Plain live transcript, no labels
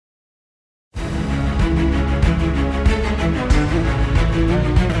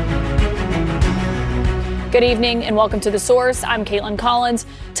Good evening and welcome to The Source. I'm Caitlin Collins.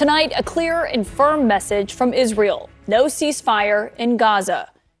 Tonight, a clear and firm message from Israel. No ceasefire in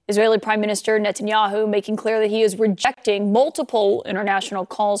Gaza. Israeli Prime Minister Netanyahu making clear that he is rejecting multiple international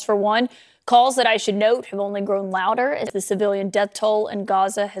calls for one. Calls that, I should note, have only grown louder as the civilian death toll in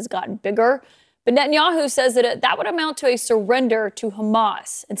Gaza has gotten bigger. But Netanyahu says that that would amount to a surrender to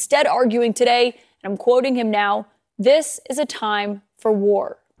Hamas. Instead, arguing today, and I'm quoting him now, this is a time for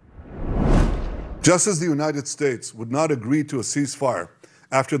war. Just as the United States would not agree to a ceasefire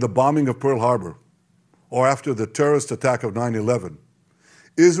after the bombing of Pearl Harbor or after the terrorist attack of 9/11,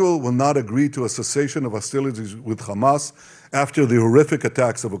 Israel will not agree to a cessation of hostilities with Hamas after the horrific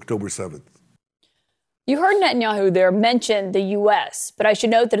attacks of October 7th. You heard Netanyahu there mention the U.S., but I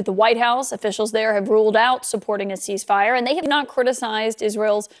should note that at the White House, officials there have ruled out supporting a ceasefire, and they have not criticized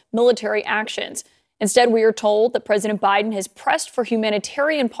Israel's military actions. Instead, we are told that President Biden has pressed for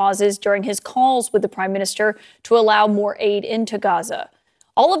humanitarian pauses during his calls with the prime minister to allow more aid into Gaza.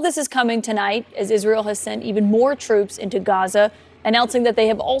 All of this is coming tonight as Israel has sent even more troops into Gaza, announcing that they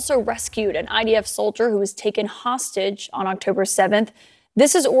have also rescued an IDF soldier who was taken hostage on October 7th.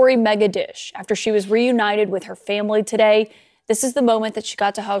 This is Ori Megadish. After she was reunited with her family today, this is the moment that she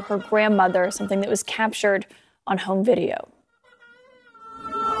got to hug her grandmother, something that was captured on home video.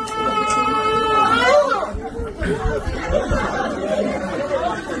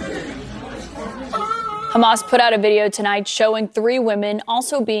 Hamas put out a video tonight showing 3 women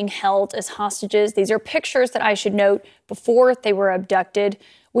also being held as hostages. These are pictures that I should note before they were abducted.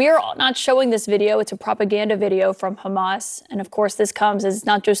 We are not showing this video. It's a propaganda video from Hamas. And of course, this comes as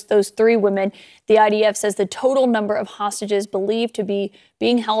not just those 3 women. The IDF says the total number of hostages believed to be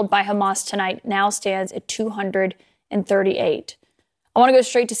being held by Hamas tonight now stands at 238. I want to go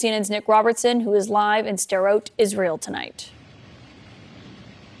straight to CNN's Nick Robertson, who is live in Sderot, Israel tonight.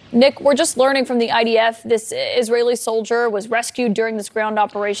 Nick, we're just learning from the IDF this Israeli soldier was rescued during this ground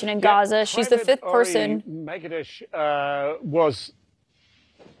operation in Gaza. She's the 5th person.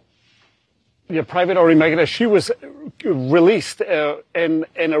 Private Ori Megadish, she was released in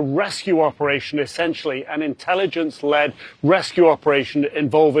a rescue operation, essentially, an intelligence-led rescue operation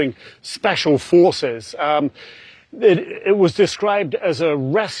involving special forces. It was described as a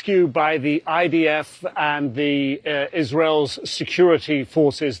rescue by the IDF and the Israel's security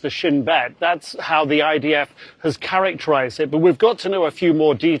forces, the Shin Bet. That's how the IDF has characterized it. But we've got to know a few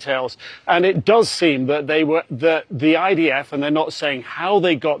more details. And it does seem that they were the IDF, and they're not saying how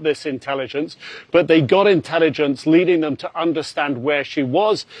they got this intelligence, but they got intelligence leading them to understand where she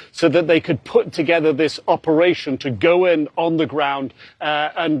was so that they could put together this operation to go in on the ground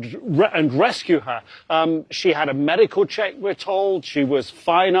and rescue her. She had a medical check, we're told. She was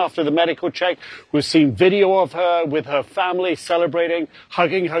fine after the medical check. We've seen video of her with her family celebrating,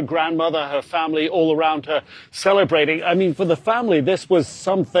 hugging her grandmother, her family all around her celebrating. I mean, for the family, this was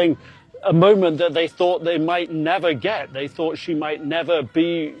a moment that they thought they might never get. They thought she might never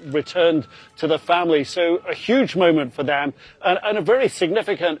be returned to the family. So a huge moment for them and a very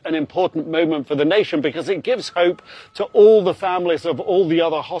significant and important moment for the nation because it gives hope to all the families of all the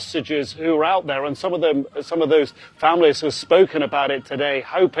other hostages who are out there. And some of those families have spoken about it today,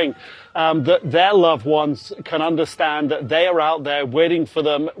 hoping that their loved ones can understand that they are out there waiting for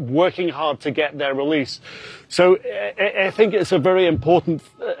them, working hard to get their release. So I think it's a very important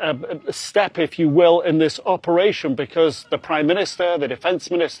step, if you will, in this operation because the Prime Minister, the Defense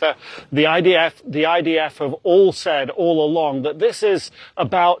Minister, the IDF have all said all along that this is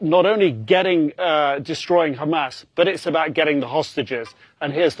about not only destroying Hamas, but it's about getting the hostages.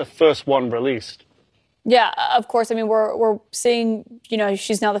 And here's the first one released. Yeah, of course. I mean, we're seeing,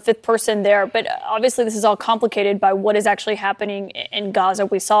 she's now the 5th person there. But obviously, this is all complicated by what is actually happening in Gaza.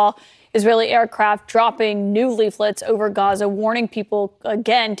 We saw Israeli aircraft dropping new leaflets over Gaza, warning people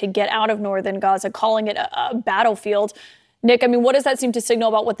again to get out of northern Gaza, calling it a battlefield. Nick, I mean, what does that seem to signal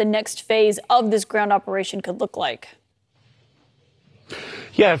about what the next phase of this ground operation could look like?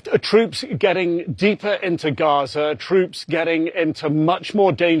 Yeah, troops getting deeper into Gaza, troops getting into much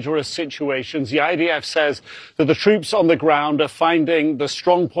more dangerous situations. The IDF says that the troops on the ground are finding the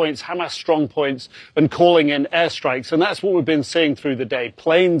strong points, Hamas strong points, and calling in airstrikes. And that's what we've been seeing through the day.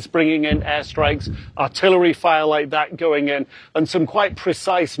 Planes bringing in airstrikes, artillery fire like that going in, and some quite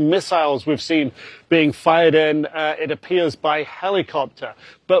precise missiles we've seen being fired in, it appears, by helicopter.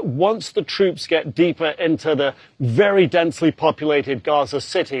 But once the troops get deeper into the very densely populated Gaza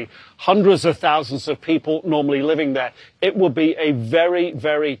City, hundreds of thousands of people normally living there, it will be a very,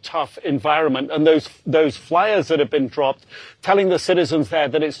 very tough environment. And those flyers that have been dropped telling the citizens there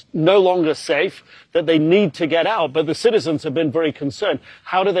that it's no longer safe, that they need to get out. But the citizens have been very concerned.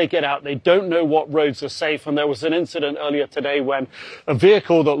 How do they get out? They don't know what roads are safe. And there was an incident earlier today when a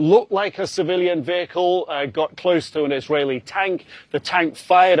vehicle that looked like a civilian vehicle got close to an Israeli tank. The tank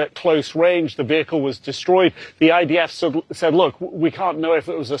fired at close range. The vehicle was destroyed. The IDF said, look, we can't know if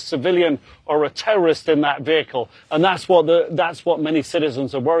it was a civilian or a terrorist in that vehicle. And that's what many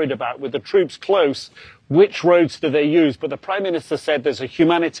citizens are worried about. With the troops close, which roads do they use? But the Prime Minister said there's a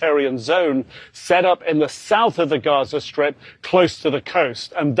humanitarian zone set up in the south of the Gaza Strip, close to the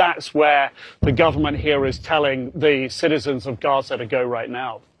coast. And that's where the government here is telling the citizens of Gaza to go right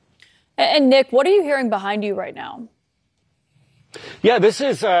now. And Nick, what are you hearing behind you right now? Yeah, this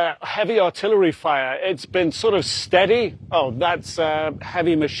is heavy artillery fire. It's been sort of steady. Oh, that's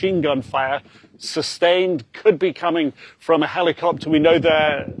heavy machine gun fire. Sustained, could be coming from a helicopter. We know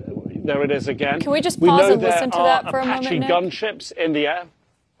there it is again. Can we just pause and listen to that for a moment, Apache Nick? Gunships in the air.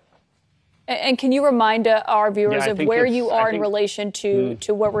 And can you remind our viewers of where you are in relation to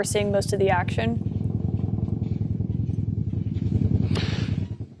where we're seeing most of the action?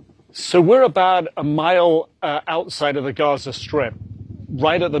 So we're about a mile outside of the Gaza Strip,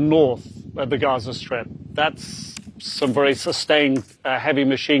 right at the north of the Gaza Strip. That's some very sustained heavy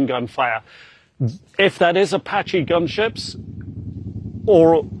machine gun fire. If that is Apache gunships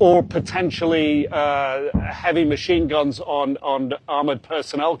or potentially heavy machine guns on armored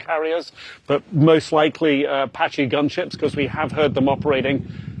personnel carriers, but most likely Apache gunships because we have heard them operating,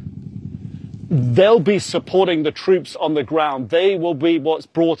 they'll be supporting the troops on the ground. They will be what's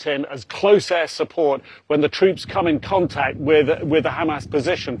brought in as close air support when the troops come in contact with the Hamas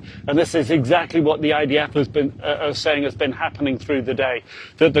position. And this is exactly what the IDF has been saying has been happening through the day.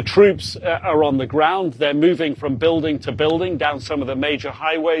 That the troops are on the ground. They're moving from building to building down some of the major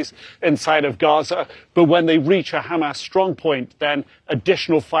highways inside of Gaza. But when they reach a Hamas strong point, then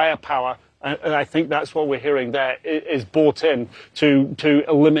additional firepower, and I think that's what we're hearing there, is brought in to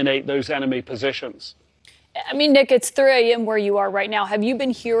eliminate those enemy positions. I mean, Nick, it's 3 a.m. where you are right now. Have you been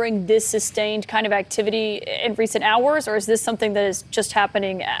hearing this sustained kind of activity in recent hours, or is this something that is just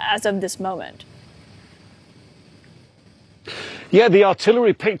happening as of this moment? Yeah, the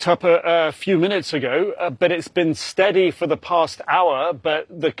artillery picked up a few minutes ago, but it's been steady for the past hour. But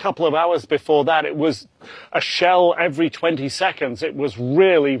the couple of hours before that, it was a shell every 20 seconds. It was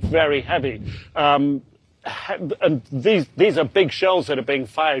really very heavy. And these are big shells that are being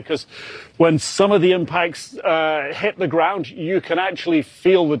fired because when some of the impacts hit the ground, you can actually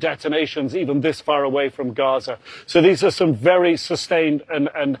feel the detonations even this far away from Gaza. So these are some very sustained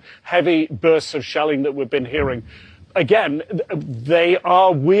and heavy bursts of shelling that we've been hearing. Again, they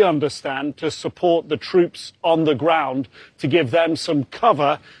are, we understand, to support the troops on the ground, to give them some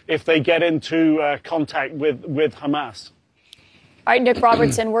cover if they get into contact with Hamas. All right, Nick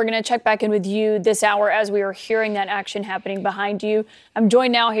Robertson, we're going to check back in with you this hour as we are hearing that action happening behind you. I'm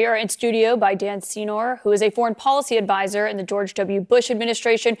joined now here in studio by Dan Senor, who is a foreign policy advisor in the George W. Bush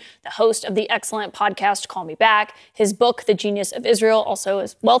administration, the host of the excellent podcast Call Me Back. His book, The Genius of Israel, also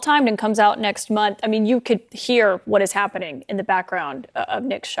is well-timed and comes out next month. I mean, you could hear what is happening in the background of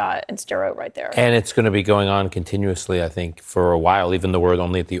Nick's shot and stereo right there. And it's going to be going on continuously, I think, for a while, even though we're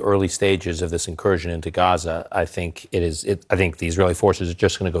only at the early stages of this incursion into Gaza. I think I think the Israeli forces are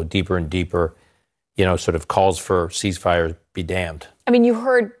just going to go deeper and deeper, sort of calls for ceasefire be damned. I mean, you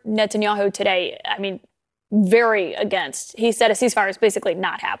heard Netanyahu today, very against. He said a ceasefire is basically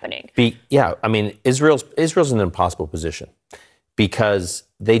not happening. Israel's in an impossible position because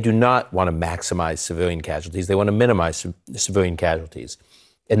they do not want to maximize civilian casualties. They want to minimize civilian casualties.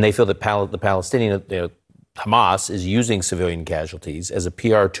 And they feel that the Palestinian, Hamas is using civilian casualties as a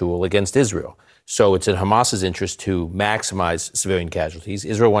PR tool against Israel. So it's in Hamas's interest to maximize civilian casualties.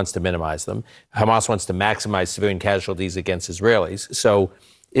 Israel wants to minimize them. Hamas wants to maximize civilian casualties against Israelis. So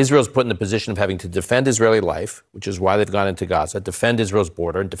Israel's put in the position of having to defend Israeli life, which is why they've gone into Gaza, defend Israel's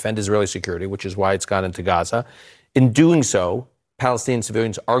border, and defend Israeli security, which is why it's gone into Gaza. In doing so, Palestinian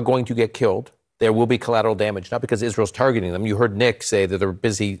civilians are going to get killed. There will be collateral damage, not because Israel's targeting them. You heard Nick say that they're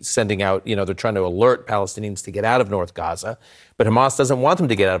busy sending out, they're trying to alert Palestinians to get out of North Gaza. But Hamas doesn't want them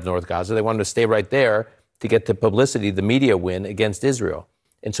to get out of North Gaza. They want them to stay right there to get the publicity, the media win against Israel.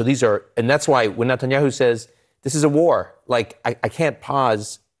 And so and that's why when Netanyahu says, this is a war, I can't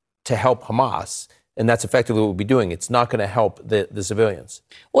pause to help Hamas. And that's effectively what we'll be doing. It's not going to help the civilians.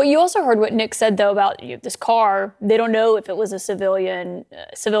 Well, you also heard what Nick said, though, about this car. They don't know if it was a civilians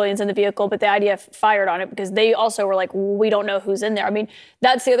in the vehicle, but the IDF fired on it because they also were like, we don't know who's in there. I mean,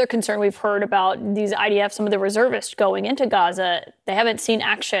 that's the other concern we've heard about these IDF, some of the reservists going into Gaza. They haven't seen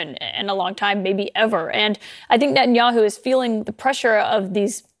action in a long time, maybe ever. And I think Netanyahu is feeling the pressure of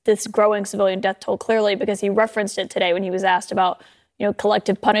this growing civilian death toll clearly, because he referenced it today when he was asked about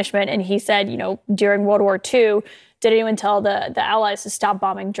collective punishment. And he said, during World War II, did anyone tell the Allies to stop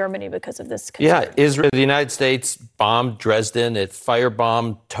bombing Germany because of this concern? Yeah, Israel, the United States bombed Dresden, it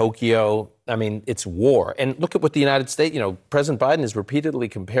firebombed Tokyo. I mean, it's war. And look at what the United States, President Biden has repeatedly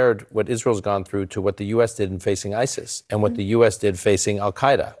compared what Israel's gone through to what the U.S. did in facing ISIS and what the U.S. did facing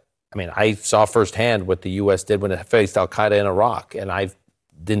al-Qaeda. I mean, I saw firsthand what the U.S. did when it faced al-Qaeda in Iraq. And I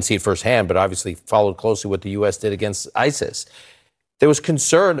didn't see it firsthand, but obviously followed closely what the U.S. did against ISIS. There was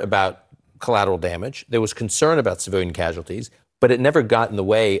concern about collateral damage. There was concern about civilian casualties, but it never got in the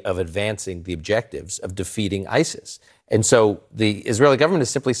way of advancing the objectives of defeating ISIS. And so the Israeli government is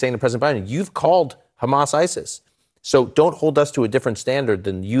simply saying to President Biden, you've called Hamas ISIS. So don't hold us to a different standard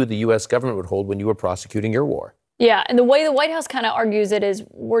than you, the U.S. government, would hold when you were prosecuting your war. Yeah, and the way the White House kind of argues it is,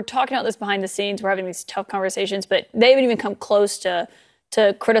 we're talking about this behind the scenes, we're having these tough conversations, but they haven't even come close to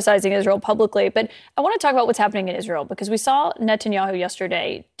criticizing Israel publicly. But I want to talk about what's happening in Israel, because we saw Netanyahu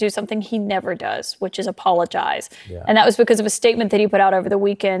yesterday do something he never does, which is apologize. Yeah. And that was because of a statement that he put out over the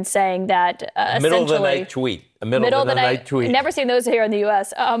weekend saying that middle of the night tweet. A middle of the night tweet. I've never seen those here in the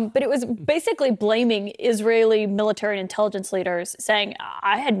U.S. But it was basically blaming Israeli military and intelligence leaders, saying,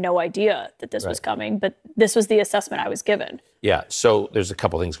 I had no idea that this was coming, but this was the assessment I was given. Yeah, so there's a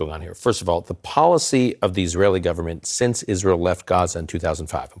couple things going on here. First of all, the policy of the Israeli government since Israel left Gaza in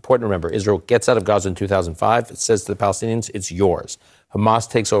 2005. Important to remember, Israel gets out of Gaza in 2005. It says to the Palestinians, it's yours. Hamas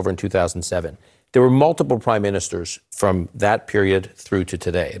takes over in 2007. There were multiple prime ministers from that period through to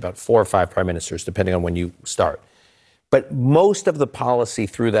today, about 4 or 5 prime ministers, depending on when you start. But most of the policy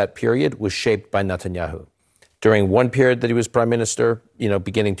through that period was shaped by Netanyahu. During one period that he was prime minister,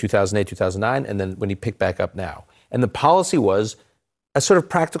 beginning 2008, 2009, and then when he picked back up now. And the policy was a sort of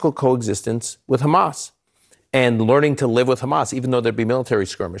practical coexistence with Hamas and learning to live with Hamas, even though there'd be military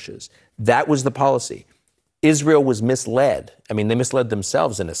skirmishes. That was the policy. Israel was misled. I mean, they misled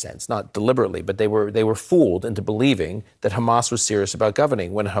themselves in a sense, not deliberately, but they were fooled into believing that Hamas was serious about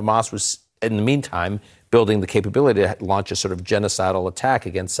governing, when Hamas was, in the meantime, building the capability to launch a sort of genocidal attack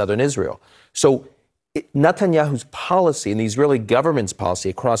against southern Israel. So Netanyahu's policy and the Israeli government's policy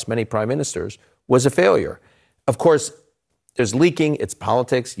across many prime ministers was a failure. Of course, there's leaking. It's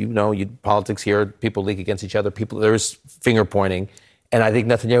politics. Politics here. People leak against each other. There's finger pointing. And I think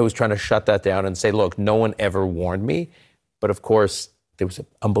Netanyahu was trying to shut that down and say, look, no one ever warned me. But of course, there was an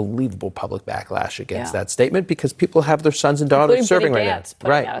unbelievable public backlash against that statement, because people have their sons and daughters serving right now.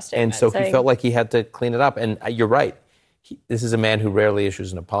 Right. And so he felt like he had to clean it up. And you're right. This is a man who rarely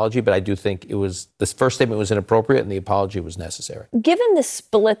issues an apology, but I do think this first statement was inappropriate and the apology was necessary. Given the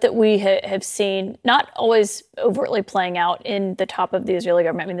split that we have seen, not always overtly playing out in the top of the Israeli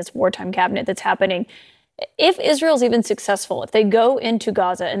government, I mean, this wartime cabinet that's happening, if Israel's even successful, if they go into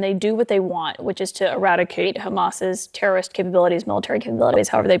Gaza and they do what they want, which is to eradicate Hamas's terrorist capabilities, military capabilities,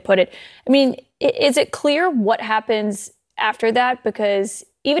 however they put it, I mean, is it clear what happens after that? Because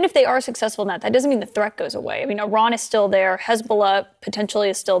even if they are successful in that doesn't mean the threat goes away. I mean, Iran is still there. Hezbollah potentially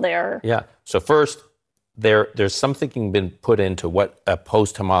is still there. Yeah. So first, there's some thinking been put into what a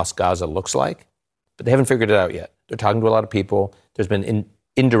post-Hamas Gaza looks like, but they haven't figured it out yet. They're talking to a lot of people. There's been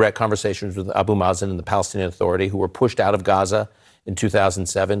indirect conversations with Abu Mazen and the Palestinian Authority, who were pushed out of Gaza in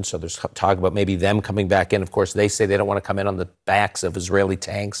 2007. So there's talk about maybe them coming back in. Of course, they say they don't want to come in on the backs of Israeli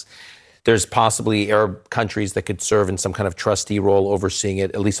tanks. There's possibly Arab countries that could serve in some kind of trustee role overseeing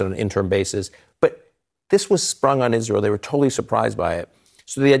it, at least on an interim basis. But this was sprung on Israel. They were totally surprised by it.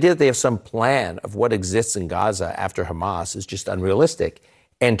 So the idea that they have some plan of what exists in Gaza after Hamas is just unrealistic.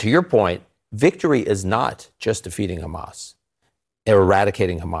 And to your point, victory is not just defeating Hamas,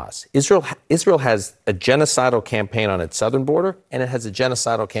 eradicating Hamas. Israel has a genocidal campaign on its southern border, and it has a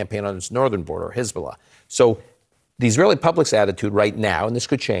genocidal campaign on its northern border, Hezbollah. So the Israeli public's attitude right now, and this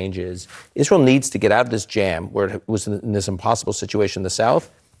could change, is Israel needs to get out of this jam where it was in this impossible situation in the south,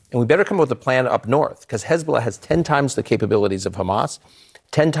 and we better come up with a plan up north, because Hezbollah has 10 times the capabilities of Hamas,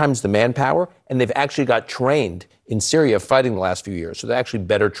 10 times the manpower, and they've actually got trained in Syria fighting the last few years, so they're actually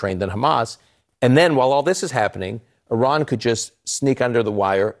better trained than Hamas. And then while all this is happening, Iran could just sneak under the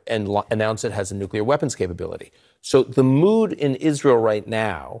wire and announce it has a nuclear weapons capability. So the mood in Israel right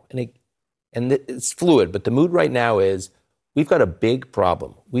now, and it's fluid, but the mood right now is we've got a big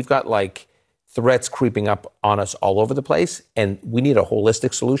problem. We've got like threats creeping up on us all over the place, and we need a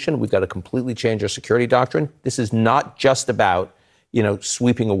holistic solution. We've got to completely change our security doctrine. This is not just about,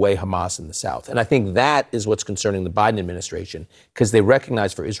 sweeping away Hamas in the south. And I think that is what's concerning the Biden administration, because they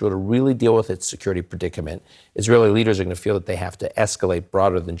recognize for Israel to really deal with its security predicament, Israeli leaders are going to feel that they have to escalate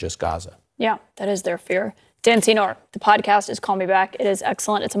broader than just Gaza. Yeah, that is their fear. Dan Senor, the podcast is Call Me Back. It is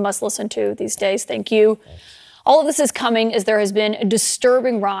excellent. It's a must listen to these days. Thank you. Thanks. All of this is coming as there has been a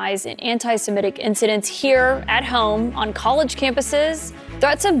disturbing rise in anti-Semitic incidents here at home, on college campuses,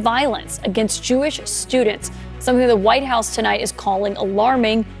 threats of violence against Jewish students, something the White House tonight is calling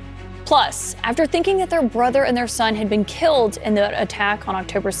alarming. Plus, after thinking that their brother and their son had been killed in the attack on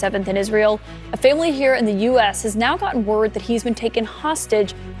October 7th in Israel, a family here in the U.S. has now gotten word that he's been taken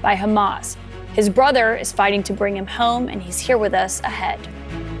hostage by Hamas. His brother is fighting to bring him home, and he's here with us ahead.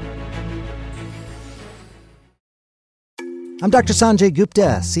 I'm Dr. Sanjay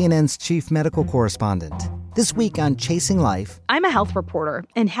Gupta, CNN's chief medical correspondent. This week on Chasing Life, I'm a health reporter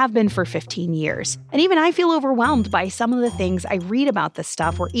and have been for 15 years. And even I feel overwhelmed by some of the things I read about the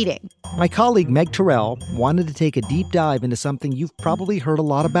stuff we're eating. My colleague Meg Terrell wanted to take a deep dive into something you've probably heard a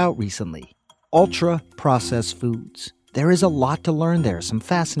lot about recently: ultra-processed foods. There is a lot to learn there, some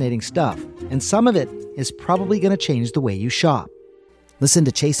fascinating stuff, and some of it is probably going to change the way you shop. Listen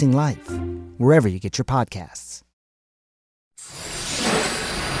to Chasing Life, wherever you get your podcasts.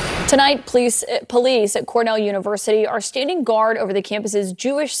 Tonight, police at Cornell University are standing guard over the campus's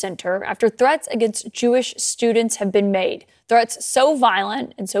Jewish Center after threats against Jewish students have been made. Threats so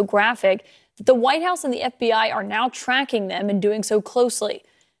violent and so graphic that the White House and the FBI are now tracking them and doing so closely.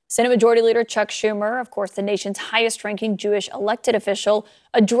 Senate Majority Leader Chuck Schumer, of course, the nation's highest-ranking Jewish elected official,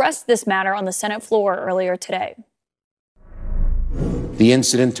 addressed this matter on the Senate floor earlier today. The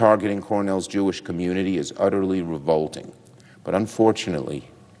incident targeting Cornell's Jewish community is utterly revolting, but unfortunately,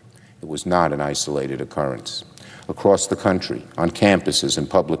 it was not an isolated occurrence. Across the country, on campuses and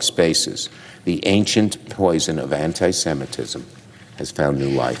public spaces, the ancient poison of anti-Semitism has found new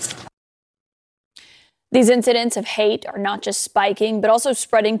life. These incidents of hate are not just spiking, but also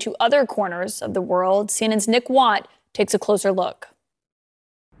spreading to other corners of the world. CNN's Nick Watt takes a closer look.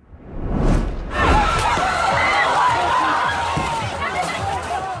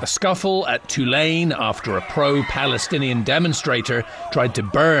 A scuffle at Tulane after a pro-Palestinian demonstrator tried to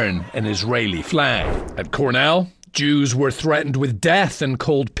burn an Israeli flag. At Cornell, Jews were threatened with death and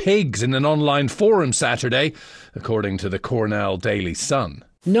called pigs in an online forum Saturday, according to the Cornell Daily Sun.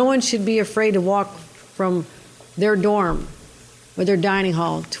 No one should be afraid to walk from their dorm or their dining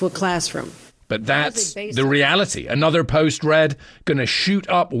hall to a classroom. But that's the reality. Another post read, gonna shoot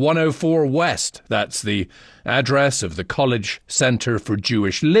up 104 West. That's the address of the College Center for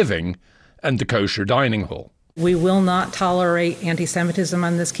Jewish Living and the Kosher Dining Hall. We will not tolerate anti-Semitism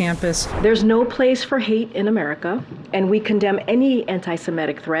on this campus. There's no place for hate in America, and we condemn any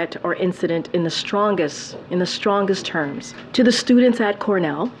anti-Semitic threat or incident in the strongest terms. To the students at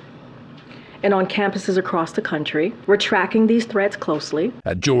Cornell and on campuses across the country, we're tracking these threats closely.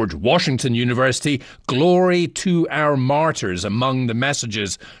 At George Washington University, glory to our martyrs among the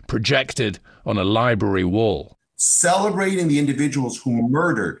messages projected on a library wall. Celebrating the individuals who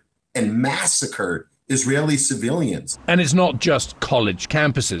murdered and massacred Israeli civilians. And it's not just college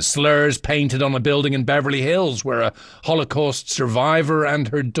campuses. Slurs painted on a building in Beverly Hills where a Holocaust survivor and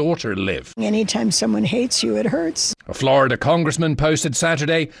her daughter live. Anytime someone hates you, it hurts. A Florida congressman posted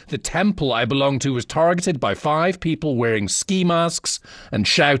Saturday, the temple I belong to was targeted by 5 people wearing ski masks and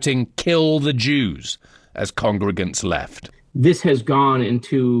shouting, "Kill the Jews," as congregants left. This has gone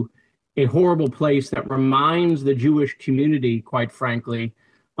into a horrible place that reminds the Jewish community, quite frankly,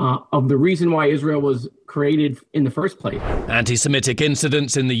 of the reason why Israel was created in the first place. Anti-Semitic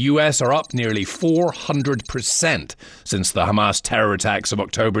incidents in the US are up nearly 400% since the Hamas terror attacks of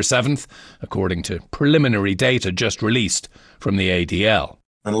October 7th, according to preliminary data just released from the ADL.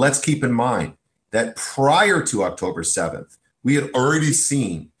 And let's keep in mind that prior to October 7th, we had already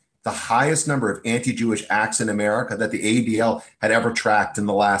seen the highest number of anti-Jewish acts in America that the ADL had ever tracked in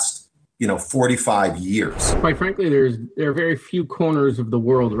the last 45 years. Quite frankly, there are very few corners of the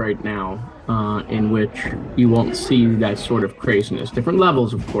world right now in which you won't see that sort of craziness. Different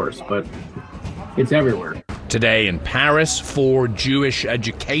levels, of course, but it's everywhere. Today in Paris, 4 Jewish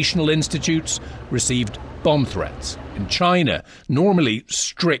educational institutes received bomb threats. In China, normally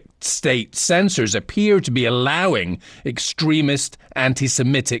strict state censors appear to be allowing extremist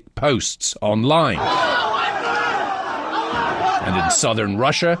anti-Semitic posts online. And in southern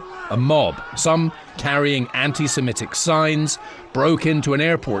Russia, a mob, some carrying anti-Semitic signs, broke into an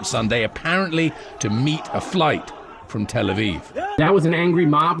airport Sunday apparently to meet a flight from Tel Aviv. That was an angry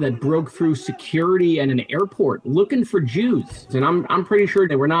mob that broke through security at an airport looking for Jews. And I'm pretty sure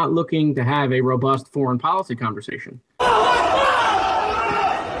they were not looking to have a robust foreign policy conversation.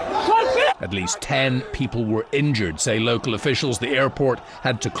 At least 10 people were injured, say local officials. The airport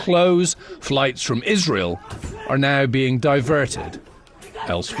had to close. Flights from Israel are now being diverted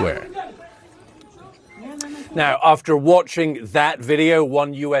elsewhere. Now, after watching that video,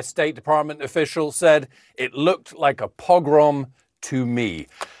 one U.S. State Department official said, "It looked like a pogrom to me."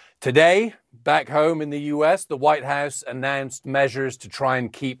 Today, back home in the U.S., the White House announced measures to try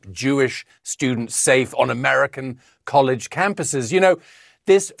and keep Jewish students safe on American college campuses. You know,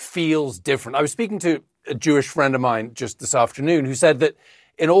 this feels different. I was speaking to a Jewish friend of mine just this afternoon who said that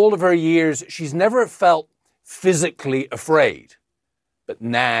in all of her years, she's never felt physically afraid, but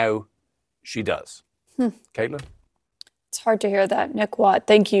now she does. Caitlin? It's hard to hear that. Nick Watt,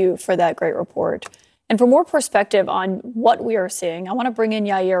 thank you for that great report. And for more perspective on what we are seeing, I want to bring in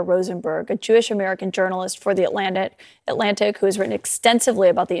Yair Rosenberg, a Jewish-American journalist for The Atlantic, who has written extensively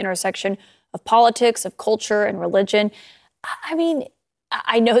about the intersection of politics, of culture, and religion. I mean,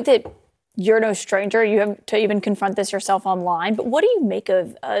 I know that you're no stranger. You have to even confront this yourself online. But what do you make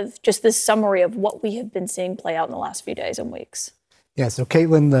of just this summary of what we have been seeing play out in the last few days and weeks? Yeah, so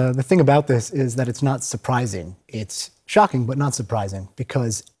Caitlin, the thing about this is that it's not surprising. It's shocking, but not surprising,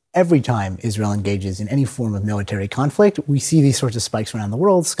 because every time Israel engages in any form of military conflict, we see these sorts of spikes around the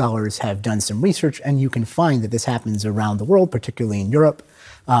world. Scholars have done some research, and you can find that this happens around the world, particularly in Europe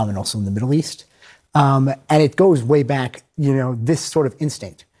and also in the Middle East. And it goes way back, this sort of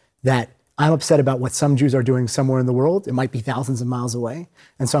instinct that I'm upset about what some Jews are doing somewhere in the world. It might be thousands of miles away.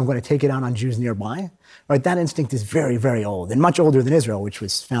 And so I'm going to take it out on Jews nearby. Right? That instinct is very, very old, and much older than Israel, which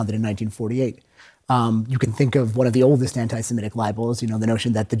was founded in 1948. You can think of one of the oldest anti-Semitic libels, the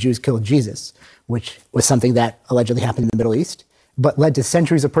notion that the Jews killed Jesus, which was something that allegedly happened in the Middle East, but led to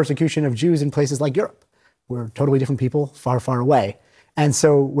centuries of persecution of Jews in places like Europe. We're totally different people, far, far away. And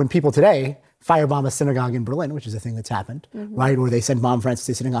so when people today firebomb a synagogue in Berlin, which is a thing that's happened, right? Or they send bomb threats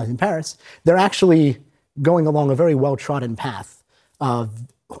to synagogues in Paris, they're actually going along a very well-trodden path of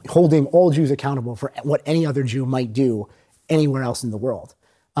holding all Jews accountable for what any other Jew might do anywhere else in the world.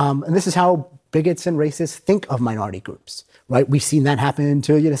 And this is how bigots and racists think of minority groups, right? We've seen that happen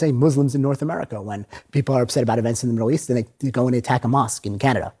to, say, Muslims in North America when people are upset about events in the Middle East and they go and attack a mosque in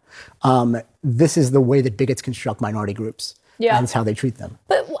Canada. This is the way that bigots construct minority groups. Yeah. And it's how they treat them.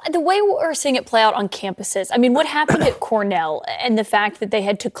 But the way we're seeing it play out on campuses, I mean, what happened at Cornell and the fact that they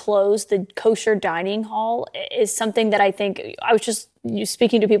had to close the kosher dining hall is something that I think, I was just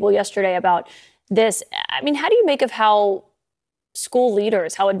speaking to people yesterday about this. I mean, how do you make of how school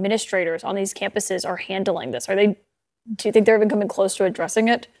leaders, how administrators on these campuses are handling this? Do you think they're even coming close to addressing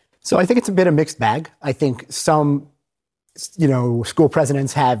it? So I think it's a bit of a mixed bag. I think some school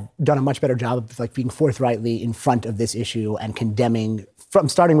presidents have done a much better job of being forthrightly in front of this issue and condemning, from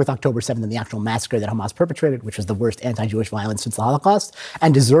starting with October 7th and the actual massacre that Hamas perpetrated, which was the worst anti-Jewish violence since the Holocaust,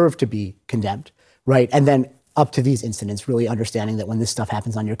 and deserved to be condemned, right? And then up to these incidents, really understanding that when this stuff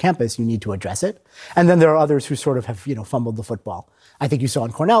happens on your campus, you need to address it. And then there are others who sort of have, fumbled the football. I think you saw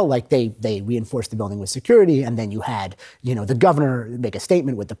in Cornell, they reinforced the building with security, and then you had, the governor make a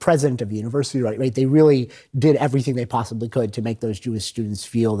statement with the president of the university, right? They really did everything they possibly could to make those Jewish students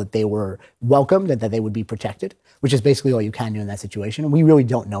feel that they were welcomed and that they would be protected, which is basically all you can do in that situation. And we really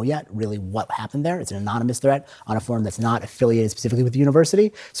don't know yet really what happened there. It's an anonymous threat on a forum that's not affiliated specifically with the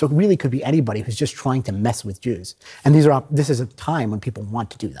university. So it really could be anybody who's just trying to mess with Jews. And this is a time when people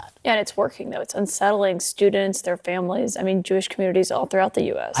want to do that. Yeah, and it's working, though. It's unsettling students, their families, Jewish communities all throughout the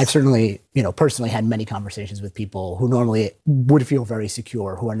U.S. I've certainly, personally had many conversations with people who normally would feel very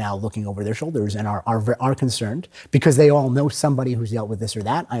secure, who are now looking over their shoulders and are concerned because they all know somebody who's dealt with this or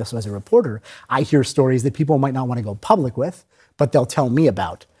that. I also, as a reporter, I hear stories that people might not want to go public with, but they'll tell me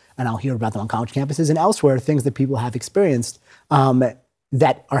about, and I'll hear about them on college campuses and elsewhere, things that people have experienced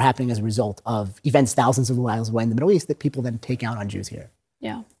that are happening as a result of events thousands of miles away in the Middle East that people then take out on Jews here.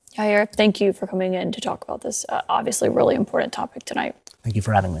 Yeah. Yair, thank you for coming in to talk about this obviously really important topic tonight. Thank you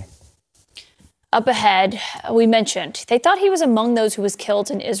for having me. Up ahead, we mentioned they thought he was among those who was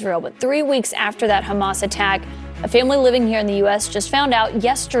killed in Israel, but 3 weeks after that Hamas attack, a family living here in the U.S. just found out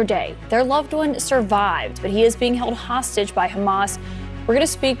yesterday their loved one survived, but he is being held hostage by Hamas. We're going to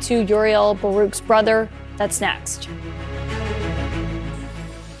speak to Uriel Baruch's brother. That's next.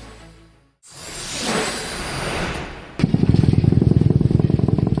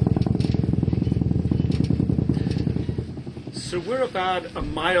 So we're about a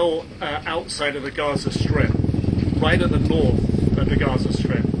mile outside of the Gaza Strip, right at the north of the Gaza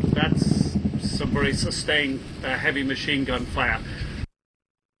Strip. That's some very sustained heavy machine gun fire.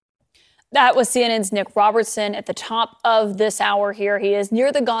 That was CNN's Nick Robertson at the top of this hour here. He is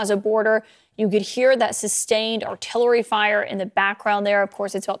near the Gaza border. You could hear that sustained artillery fire in the background there. Of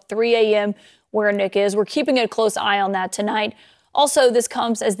course, it's about 3 a.m. where Nick is. We're keeping a close eye on that tonight. Also, this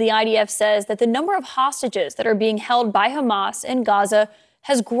comes as the IDF says that the number of hostages that are being held by Hamas in Gaza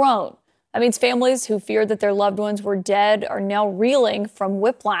has grown. That means families who feared that their loved ones were dead are now reeling from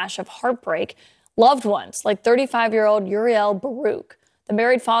whiplash of heartbreak. Loved ones like 35-year-old Uriel Baruch. The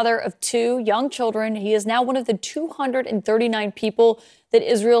married father of 2 young children, he is now one of the 239 people that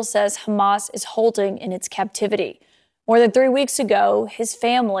Israel says Hamas is holding in its captivity. More than 3 weeks ago, his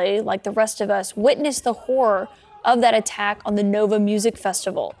family, like the rest of us, witnessed the horror of that attack on the Nova Music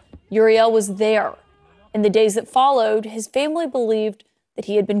Festival. Uriel was there. In the days that followed, his family believed that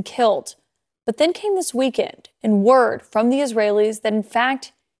he had been killed. But then came this weekend, and word from the Israelis that, in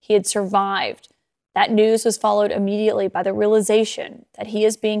fact, he had survived. That news was followed immediately by the realization that he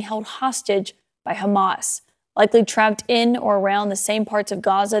is being held hostage by Hamas, likely trapped in or around the same parts of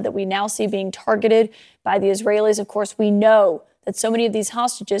Gaza that we now see being targeted by the Israelis. Of course, we know that so many of these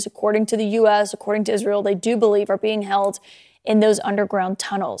hostages, according to the U.S., according to Israel, they do believe are being held in those underground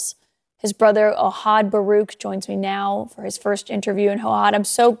tunnels. His brother, Ohad Baruch, joins me now for his first interview. And Ohad, I'm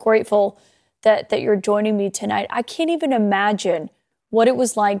so grateful that you're joining me tonight. I can't even imagine what it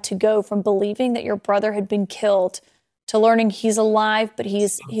was like to go from believing that your brother had been killed to learning he's alive, but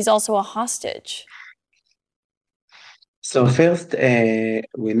he's also a hostage. So first,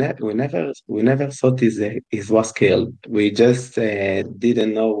 we never thought he was killed. We just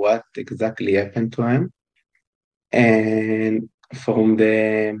didn't know what exactly happened to him, and from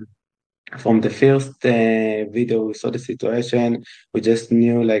the first video we saw the situation, we just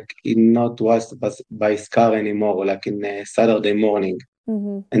knew like he not was by his car anymore, like in Saturday morning.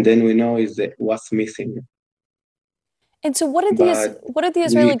 Mm-hmm. And then we know he was missing. And so what did the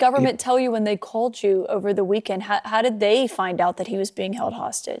Israeli government tell you when they called you over the weekend? How did they find out that he was being held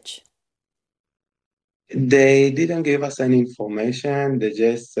hostage? They didn't give us any information. They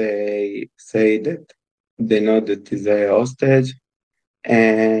just say that they know that he's a hostage,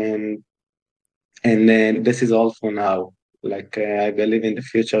 and then this is all for now. Like I believe in the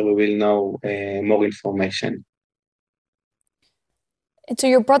future we will know more information. And so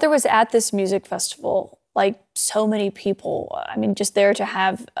your brother was at this music festival, like so many people. I mean, just there to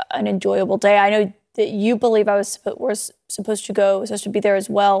have an enjoyable day. I know that you believe we're supposed to be there as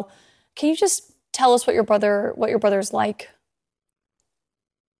well. Can you just tell us what your brother's like?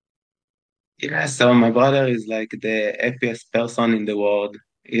 Yeah, so my brother is like the happiest person in the world.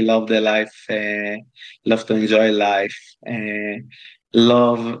 He loves the life, love to enjoy life,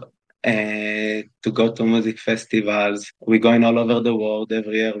 love to go to music festivals. We're going all over the world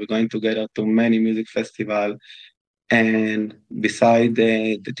every year. We're going together to many music festivals. And beside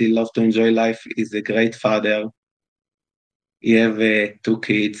that he loves to enjoy life, he's a great father. He have 2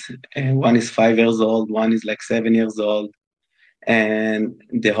 kids. One is 5 years old, one is like 7 years old. And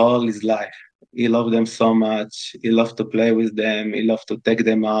the whole his life. He loves them so much. He loves to play with them. He loves to take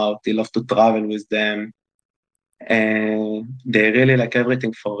them out. He loves to travel with them. And they really like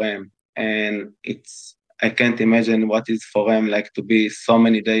everything for him. And I can't imagine what is for him like to be so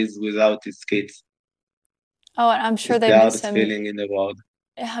many days without his kids. Oh, and I'm sure it's they the miss hardest him. feeling in the world.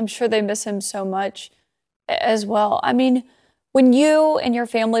 I'm sure they miss him so much as well. I mean, when you and your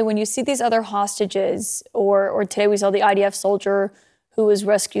family, when you see these other hostages, or today we saw the IDF soldier who was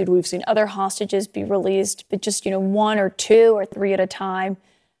rescued, we've seen other hostages be released, but just, 1 or 2 or 3 at a time.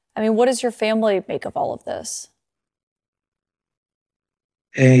 I mean, what does your family make of all of this?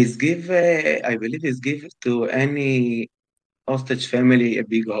 I believe it's give to any hostage family a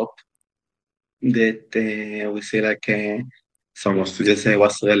big hope that we see like some hostages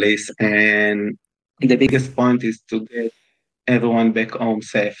was released. And the biggest point is to get everyone back home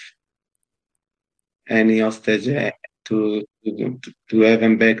safe. Any hostage to have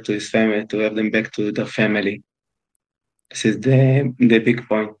them back to his family, to have them back to their family. This is the big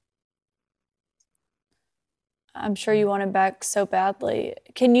point. I'm sure you want him back so badly.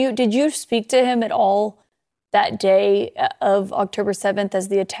 Did you speak to him at all that day of October 7th as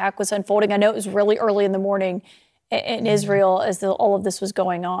the attack was unfolding? I know it was really early in the morning in Israel as all of this was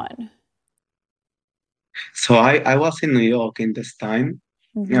going on. So I was in New York in this time.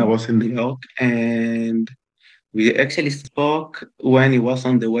 Mm-hmm. I was in New York, and we actually spoke when he was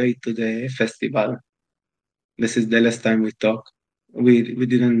on the way to the festival. This is the last time we talked. We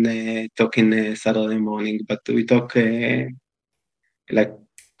didn't talk in Saturday morning, but we talked like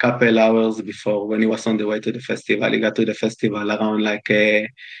couple hours before when he was on the way to the festival. He got to the festival around like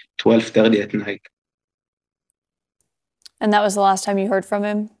 12:30 at night. And that was the last time you heard from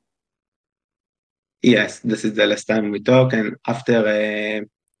him? Yes, this is the last time we talk, and after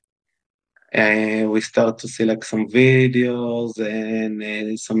we start to see like some videos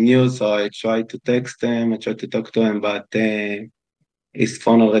and some news. So I tried to text him, I tried to talk to him, but his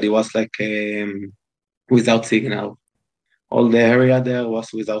phone already was like without signal. All the area there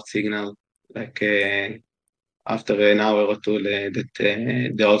was without signal. Like after an hour or two,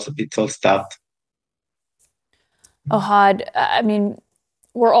 it's all stopped. Ohad, I mean,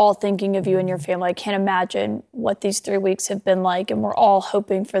 we're all thinking of you and your family. I can't imagine what these 3 weeks have been like, and we're all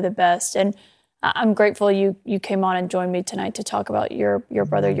hoping for the best. And I'm grateful you came on and joined me tonight to talk about your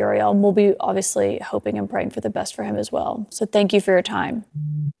brother Uriel. And we'll be obviously hoping and praying for the best for him as well. So thank you for your time.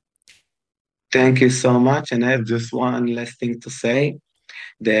 Thank you so much. And I have just one last thing to say,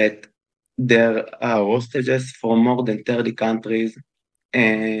 that there are hostages from more than 30 countries,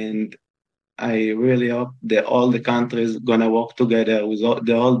 and I really hope that all the countries gonna work together with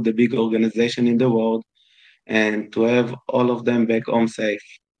all the big organization in the world, and to have all of them back home safe.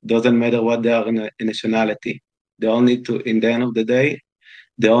 Doesn't matter what they are in nationality. They all need to, in the end of the day,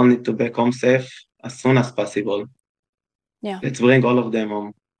 they all need to back home safe as soon as possible. Yeah. Let's bring all of them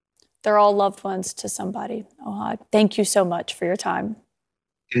home. They're all loved ones to somebody. Ohad, thank you so much for your time.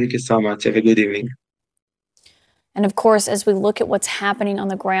 Thank you so much. Have a good evening. And of course, as we look at what's happening on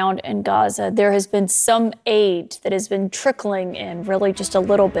the ground in Gaza, there has been some aid that has been trickling in, really just a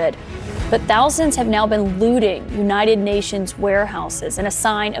little bit. But thousands have now been looting United Nations warehouses in a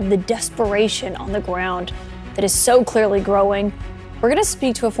sign of the desperation on the ground that is so clearly growing. We're going to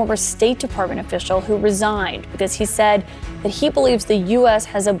speak to a former State Department official who resigned because he said that he believes the U.S.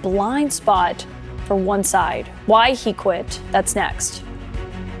 has a blind spot for one side. Why he quit, that's next.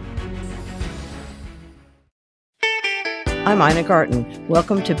 I'm Ina Garten.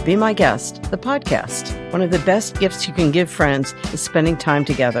 Welcome to Be My Guest, the podcast. One of the best gifts you can give friends is spending time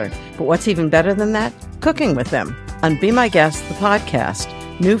together. But what's even better than that? Cooking with them. On Be My Guest, the podcast,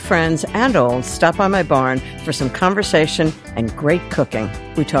 new friends and old stop by my barn for some conversation and great cooking.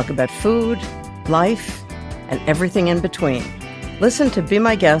 We talk about food, life, and everything in between. Listen to Be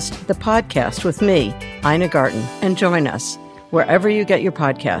My Guest, the podcast with me, Ina Garten, and join us wherever you get your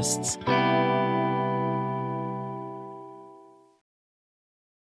podcasts.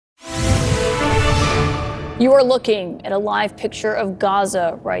 You are looking at a live picture of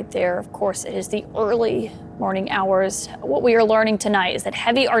Gaza right there. Of course, it is the early morning hours. What we are learning tonight is that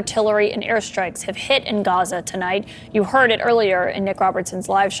heavy artillery and airstrikes have hit in Gaza tonight. You heard it earlier in Nick Robertson's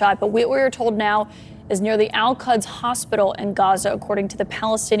live shot, but what we are told now is near the Al-Quds hospital in Gaza, according to the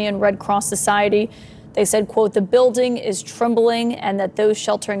Palestinian Red Cross Society. They said, quote, the building is trembling and that those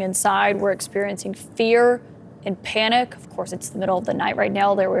sheltering inside were experiencing fear and panic. Of course, it's the middle of the night right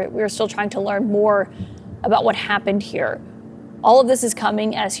now. We're still trying to learn more about what happened here. All of this is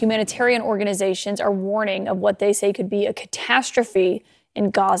coming as humanitarian organizations are warning of what they say could be a catastrophe in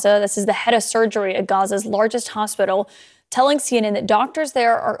Gaza. This is the head of surgery at Gaza's largest hospital, telling CNN that doctors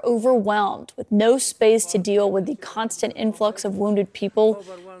there are overwhelmed with no space to deal with the constant influx of wounded people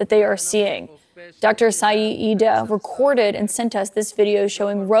that they are seeing. Dr. Saeeda recorded and sent us this video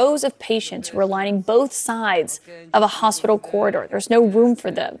showing rows of patients who are lining both sides of a hospital corridor. There's no room for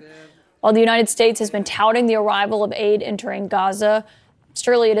them. While the United States has been touting the arrival of aid entering Gaza,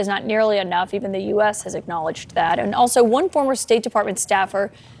 surely it is not nearly enough. Even the U.S. has acknowledged that. And also, one former State Department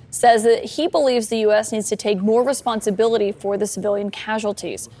staffer says that he believes the U.S. needs to take more responsibility for the civilian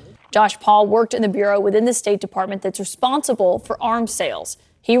casualties. Josh Paul worked in the bureau within the State Department that's responsible for arms sales.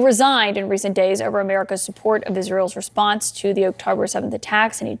 He resigned in recent days over America's support of Israel's response to the October 7th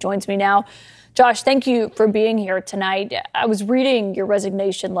attacks, and he joins me now. Josh, thank you for being here tonight. I was reading your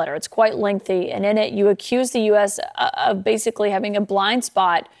resignation letter. It's quite lengthy, and in it you accuse the U.S. of basically having a blind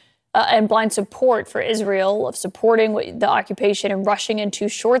spot and blind support for Israel, of supporting the occupation and rushing into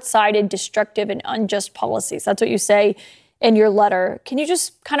short-sighted, destructive, and unjust policies. That's what you say in your letter. Can you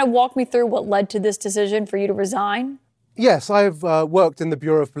just kind of walk me through what led to this decision for you to resign? Yes, I've worked in the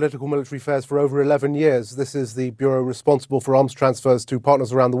Bureau of Political Military Affairs for over 11 years. This is the bureau responsible for arms transfers to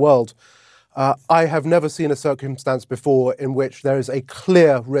partners around the world. I have never seen a circumstance before in which there is a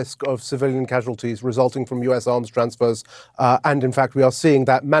clear risk of civilian casualties resulting from US arms transfers. And in fact, we are seeing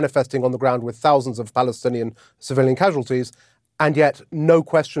that manifesting on the ground with thousands of Palestinian civilian casualties. And yet no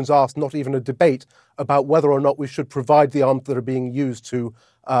questions asked, not even a debate about whether or not we should provide the arms that are being used to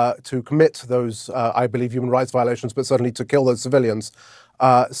commit those, I believe, human rights violations, but certainly to kill those civilians.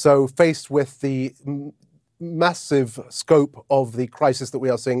 So faced with the massive scope of the crisis that we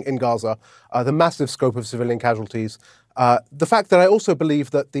are seeing in Gaza, the massive scope of civilian casualties, The fact that I also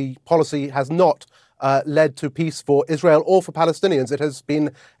believe that the policy has not led to peace for Israel or for Palestinians. It has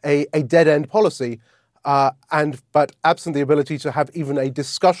been a dead-end policy. But absent the ability to have even a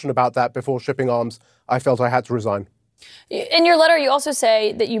discussion about that before shipping arms, I felt I had to resign. In your letter, you also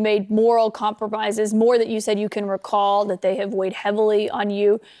say that you made moral compromises, more that you said you can recall, that they have weighed heavily on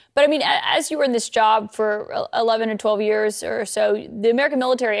you. But I mean, as you were in this job for 11 or 12 years or so, the American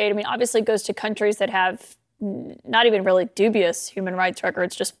military aid, I mean, obviously goes to countries that have not even really dubious human rights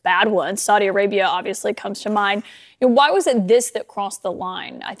records, just bad ones. Saudi Arabia obviously comes to mind. You know, why was it this that crossed the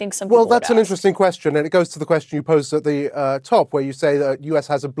line? I think some people Well, that's an interesting question, and it goes to the question you posed at the top, where you say that the US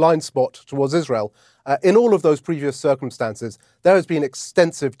has a blind spot towards Israel. In all of those previous circumstances, there has been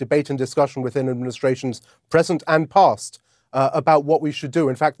extensive debate and discussion within administrations, present and past, about what we should do.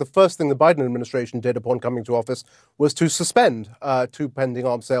 In fact, the first thing the Biden administration did upon coming to office was to suspend 2 pending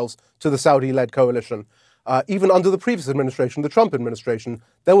arms sales to the Saudi-led coalition. Even under the previous administration, the Trump administration,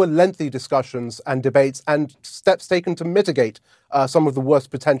 there were lengthy discussions and debates and steps taken to mitigate some of the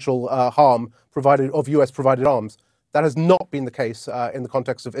worst potential harm of US-provided arms. That has not been the case in the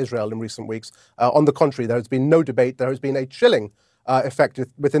context of Israel in recent weeks. On the contrary, there has been no debate. There has been a chilling effect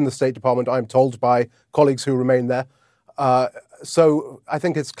within the State Department, I'm told, by colleagues who remain there. So I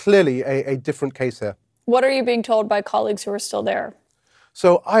think it's clearly a different case here. What are you being told by colleagues who are still there?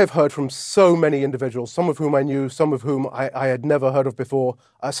 So I have heard from so many individuals, some of whom I knew, some of whom I had never heard of before,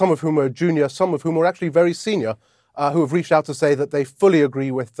 some of whom are junior, some of whom are actually very senior, who have reached out to say that they fully agree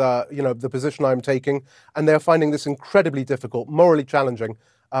with the position I'm taking, and they are finding this incredibly difficult, morally challenging.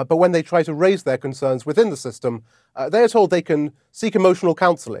 But when they try to raise their concerns within the system, they are told they can seek emotional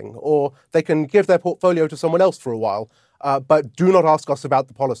counseling or they can give their portfolio to someone else for a while, but do not ask us about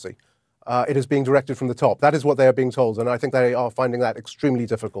the policy. It is being directed from the top. That is what they are being told, and I think they are finding that extremely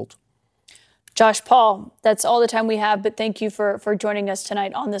difficult. Josh Paul, that's all the time we have, but thank you for joining us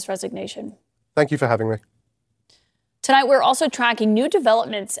tonight on this resignation. Thank you for having me. Tonight, we're also tracking new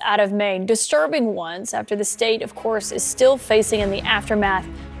developments out of Maine, disturbing ones after the state, of course, is still facing in the aftermath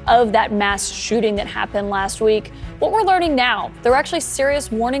of that mass shooting that happened last week. What we're learning now, there are actually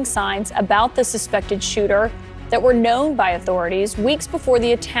serious warning signs about the suspected shooter that were known by authorities weeks before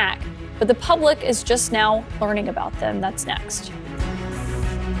the attack, but the public is just now learning about them. That's next.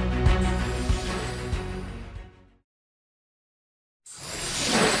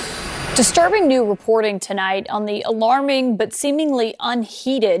 Disturbing new reporting tonight on the alarming but seemingly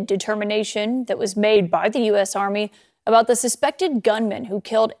unheeded determination that was made by the U.S. Army about the suspected gunman who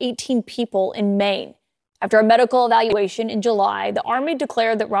killed 18 people in Maine. After a medical evaluation in July, the Army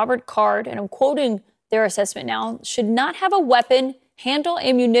declared that Robert Card, and I'm quoting their assessment now, should not have a weapon, handle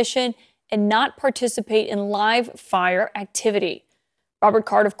ammunition, and not participate in live fire activity. Robert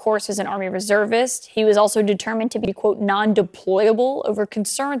Card, of course, is an Army reservist. He was also determined to be, quote, non-deployable over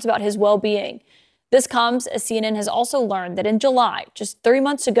concerns about his well-being. This comes as CNN has also learned that in July, just 3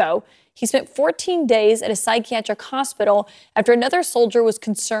 months ago, he spent 14 days at a psychiatric hospital after another soldier was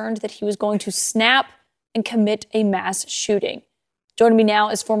concerned that he was going to snap and commit a mass shooting. Joining me now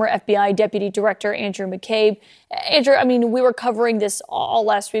is former FBI Deputy Director Andrew McCabe. Andrew, I mean, we were covering this all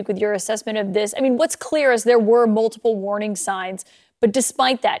last week with your assessment of this. I mean, what's clear is there were multiple warning signs. But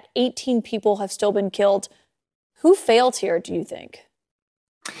despite that, 18 people have still been killed. Who failed here, do you think?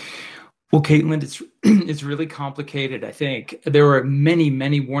 Well, Caitlin, it's really complicated, I think. There were many,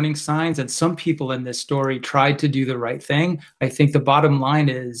 many warning signs, and some people in this story tried to do the right thing. I think the bottom line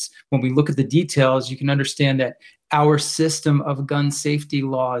is, when we look at the details, you can understand that our system of gun safety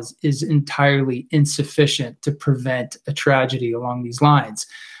laws is entirely insufficient to prevent a tragedy along these lines.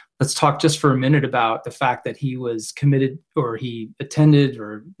 Let's talk just for a minute about the fact that he was committed, or he attended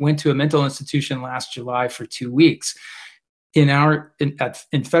or went to a mental institution last July for 2 weeks. In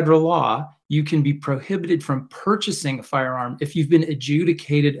federal law, you can be prohibited from purchasing a firearm if you've been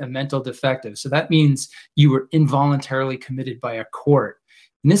adjudicated a mental defective. So that means you were involuntarily committed by a court.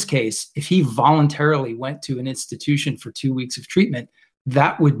 In this case, if he voluntarily went to an institution for 2 weeks of treatment,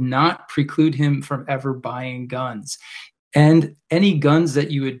 that would not preclude him from ever buying guns. And any guns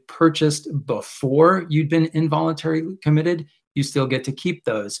that you had purchased before you'd been involuntarily committed, you still get to keep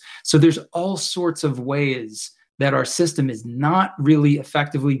those. So there's all sorts of ways that our system is not really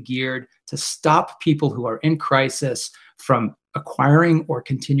effectively geared to stop people who are in crisis from acquiring or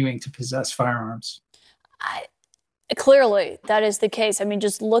continuing to possess firearms. Clearly, that is the case. I mean,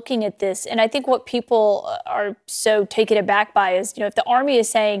 just looking at this, and I think what people are so taken aback by is, if the Army is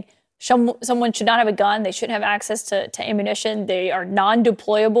saying someone should not have a gun, they shouldn't have access to ammunition, they are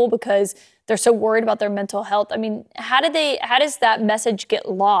non-deployable because they're so worried about their mental health. I mean, how does that message get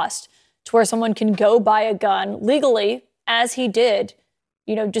lost to where someone can go buy a gun legally, as he did,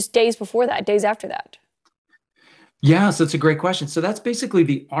 just days before that, days after that? Yes, that's a great question. So that's basically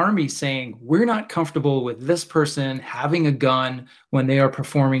the Army saying, we're not comfortable with this person having a gun when they are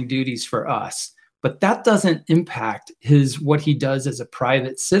performing duties for us. But that doesn't impact what he does as a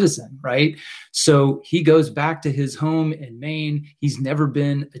private citizen, right? So he goes back to his home in Maine. He's never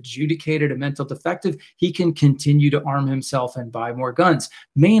been adjudicated a mental defective. He can continue to arm himself and buy more guns.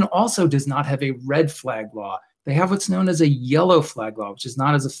 Maine also does not have a red flag law. They have what's known as a yellow flag law, which is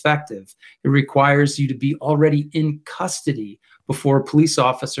not as effective. It requires you to be already in custody before a police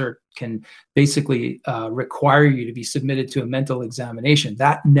officer can basically require you to be submitted to a mental examination.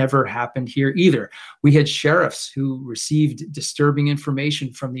 That never happened here either. We had sheriffs who received disturbing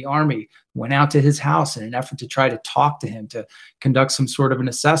information from the Army, went out to his house in an effort to try to talk to him, to conduct some sort of an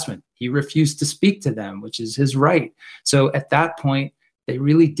assessment. He refused to speak to them, which is his right. So at that point, they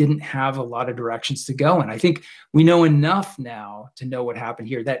really didn't have a lot of directions to go. And I think we know enough now to know what happened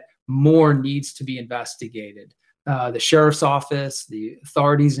here, that more needs to be investigated. The sheriff's office, the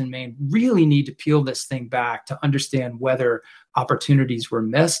authorities in Maine really need to peel this thing back to understand whether opportunities were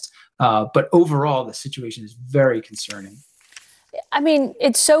missed. But overall, the situation is very concerning. I mean,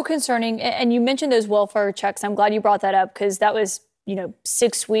 it's so concerning. And you mentioned those welfare checks. I'm glad you brought that up, because that was,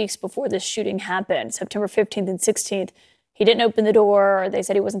 6 weeks before this shooting happened, September 15th and 16th. He didn't open the door, or they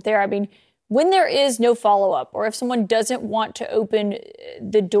said he wasn't there. I mean, when there is no follow-up, or if someone doesn't want to open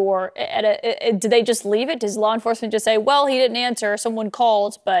the door, do they just leave it? Does law enforcement just say, well, he didn't answer, someone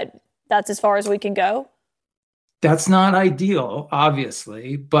called, but that's as far as we can go? That's not ideal,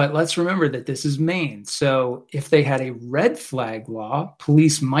 obviously, but let's remember that this is Maine. So if they had a red flag law,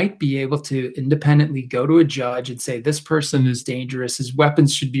 police might be able to independently go to a judge and say, this person is dangerous, his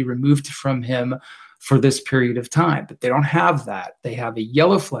weapons should be removed from him for this period of time. But they don't have that. They have a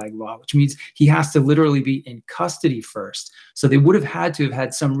yellow flag law, which means he has to literally be in custody first. So they would have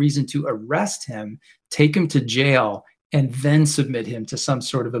had some reason to arrest him, take him to jail, and then submit him to some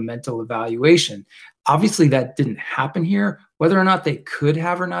sort of a mental evaluation. Obviously, that didn't happen here. Whether or not they could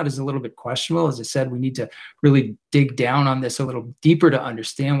have or not is a little bit questionable. As I said, we need to really dig down on this a little deeper to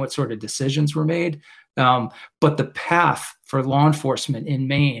understand what sort of decisions were made. But the path for law enforcement in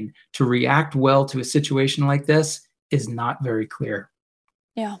Maine to react well to a situation like this is not very clear.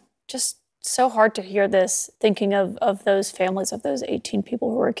 Yeah, just so hard to hear this, thinking of those families, of those 18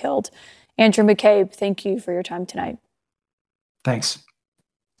 people who were killed. Andrew McCabe, thank you for your time tonight. Thanks.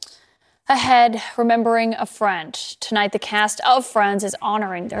 Ahead, remembering a friend. Tonight, the cast of Friends is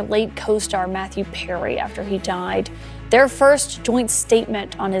honoring their late co-star Matthew Perry after he died. Their first joint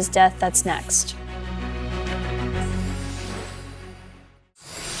statement on his death, that's next.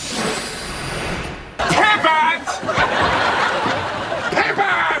 Pivot!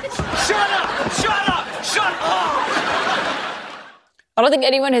 Pivot! Shut up! Shut up! Shut up! I don't think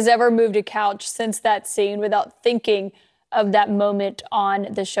anyone has ever moved a couch since that scene without thinking of that moment on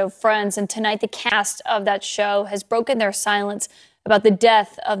the show Friends. And tonight, the cast of that show has broken their silence about the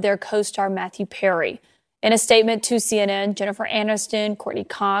death of their co-star Matthew Perry. In a statement to CNN, Jennifer Aniston, Courtney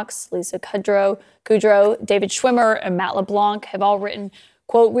Cox, Lisa Kudrow, David Schwimmer, and Matt LeBlanc have all written,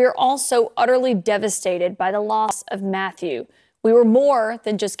 quote, "We are all so utterly devastated by the loss of Matthew. We were more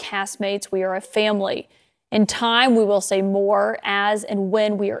than just castmates. We are a family. In time, we will say more as and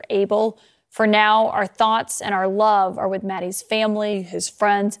when we are able. For now, our thoughts and our love are with Maddie's family, his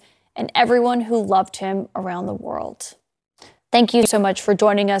friends, and everyone who loved him around the world." Thank you so much for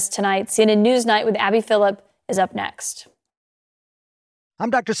joining us tonight. CNN Newsnight with Abby Phillip is up next. I'm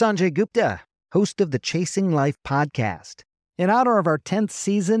Dr. Sanjay Gupta, host of the Chasing Life podcast. In honor of our 10th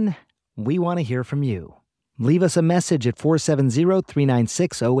season, we want to hear from you. Leave us a message at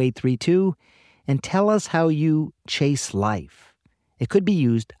 470-396-0832 and tell us how you chase life. It could be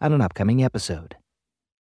used on an upcoming episode.